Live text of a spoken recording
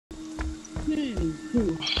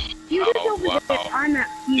Oh, wow.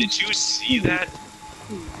 Did you see that?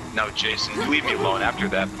 No, Jason, leave me alone. After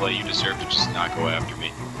that play, you deserve to just not go after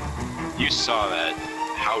me. You saw that,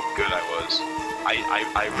 how good I was.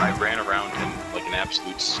 I ran around him like an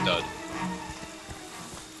absolute stud.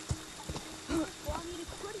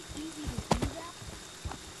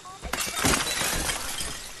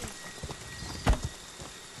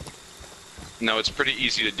 No, it's pretty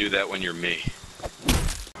easy to do that when you're me.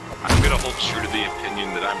 I'm gonna hold true to the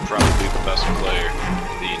opinion that I'm probably the best player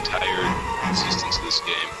in the entire existence of this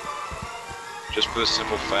game. Just for the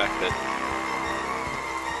simple fact that...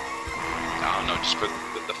 I don't know, just for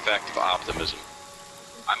the fact of optimism.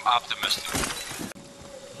 I'm optimistic.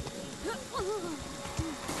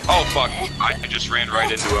 Oh fuck, I just ran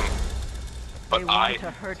right into him. But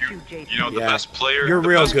you know, the best player, you're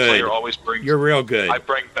real good. Player always brings, you're real good. I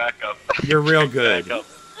bring backup. You're real good.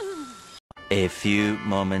 A few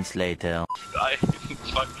moments later. I'm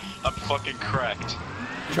fucking cracked.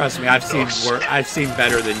 Trust me, I've seen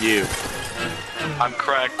better than you. I'm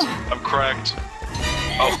cracked. I'm cracked.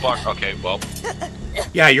 Oh fuck. Okay, well.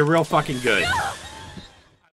 Yeah, you're real fucking good.